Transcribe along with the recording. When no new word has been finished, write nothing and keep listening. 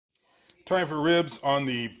Time for ribs on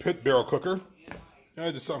the pit barrel cooker.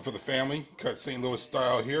 Just something for the family. Cut St. Louis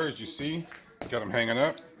style here, as you see. Got them hanging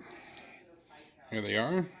up. Here they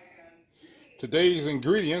are. Today's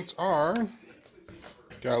ingredients are,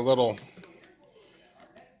 got a little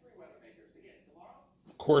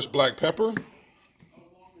coarse black pepper,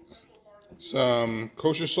 some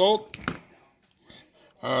kosher salt,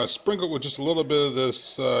 sprinkled with just a little bit of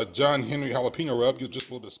this John Henry jalapeno rub, gives just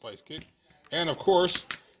a little bit of spice kick. And of course,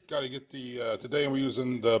 got to get the, today we're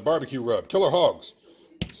using the barbecue rub, Killer Hogs.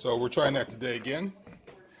 So we're trying that today again.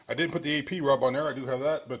 I didn't put the AP rub on there, I do have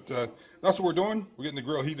that, but that's what we're doing. We're getting the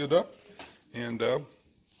grill heated up, and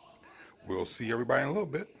we'll see everybody in a little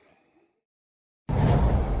bit.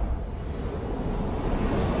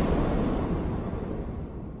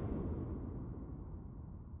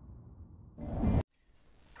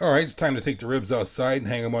 All right, it's time to take the ribs outside and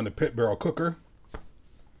hang them on the pit barrel cooker.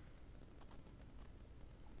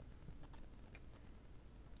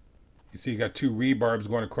 You see you got two rebarbs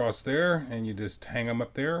going across there, and you just hang them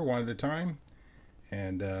up there one at a time.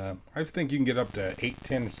 And I think you can get up to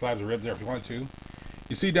 8-10 slabs of ribs there if you want to.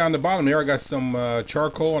 You see down the bottom there, I got some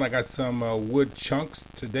charcoal and I got some wood chunks.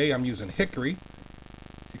 Today I'm using hickory.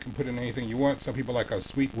 You can put in anything you want. Some people like a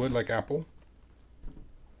sweet wood like apple.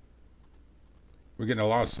 We're getting a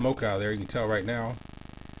lot of smoke out of there, you can tell right now.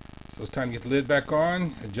 So it's time to get the lid back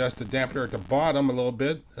on, adjust the dampener at the bottom a little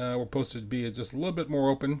bit. We're supposed to be just a little bit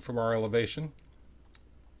more open from our elevation.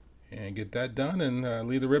 And get that done and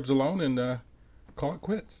leave the ribs alone and call it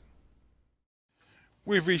quits.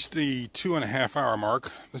 We've reached the 2.5 hour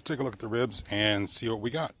mark. Let's take a look at the ribs and see what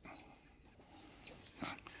we got.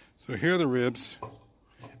 So here are the ribs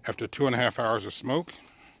after 2.5 hours of smoke.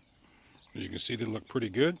 As you can see, they look pretty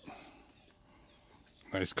good.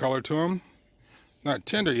 Nice color to them. Not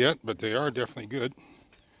tender yet, but they are definitely good.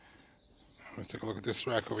 Let's take a look at this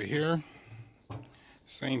rack over here.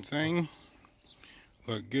 Same thing.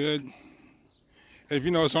 Look good. If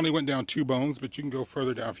you notice, only went down 2 bones, but you can go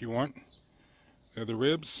further down if you want. They're the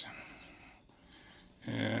ribs.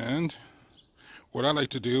 And what I like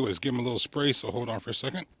to do is give them a little spray, so hold on for a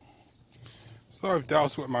second. So I've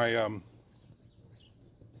doused with my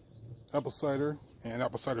apple cider and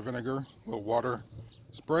apple cider vinegar, a little water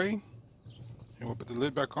spray. And we'll put the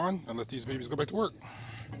lid back on and let these babies go back to work.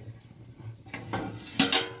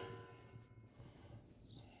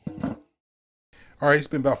 All right, it's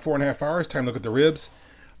been about 4.5 hours. Time to look at the ribs.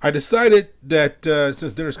 I decided that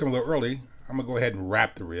since dinner's coming a little early, I'm going to go ahead and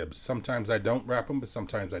wrap the ribs. Sometimes I don't wrap them, but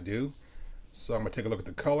sometimes I do. So I'm going to take a look at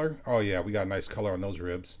the color. Oh yeah, we got a nice color on those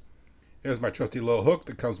ribs. There's my trusty little hook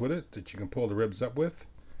that comes with it that you can pull the ribs up with.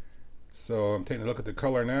 So I'm taking a look at the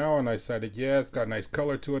color now, and I decided, yeah, it's got a nice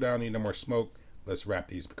color to it. I don't need no more smoke. Let's wrap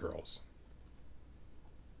these girls.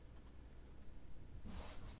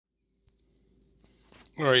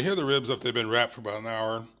 All right, here are the ribs after they've been wrapped for about an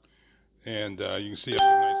hour. And you can see I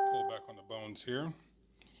have a nice pullback on the bones here.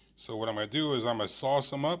 So what I'm going to do is I'm going to sauce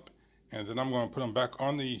them up, and then I'm going to put them back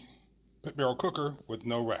on the pit barrel cooker with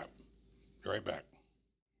no wrap. Be right back.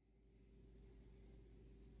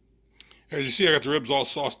 As you see, I got the ribs all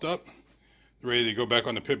sauced up. Ready to go back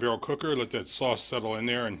on the pit barrel cooker. Let that sauce settle in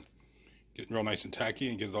there and get real nice and tacky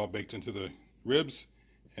and get it all baked into the ribs.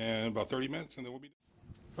 And about 30 minutes, and then we'll be done.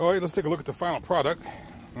 All right, let's take a look at the final product.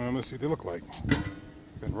 Let's see what they look like.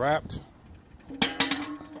 Been wrapped,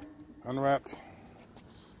 unwrapped,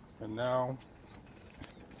 and now,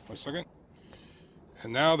 one second.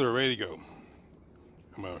 And now they're ready to go.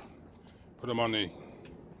 I'm gonna put them on the,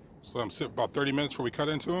 so I'm sit about 30 minutes before we cut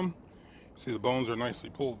into them. See the bones are nicely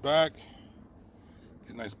pulled back.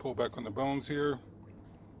 Get a nice pull back on the bones here.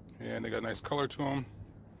 And they got a nice color to them.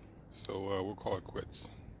 So we'll call it quits.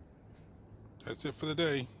 That's it for the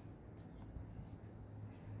day.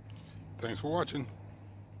 Thanks for watching.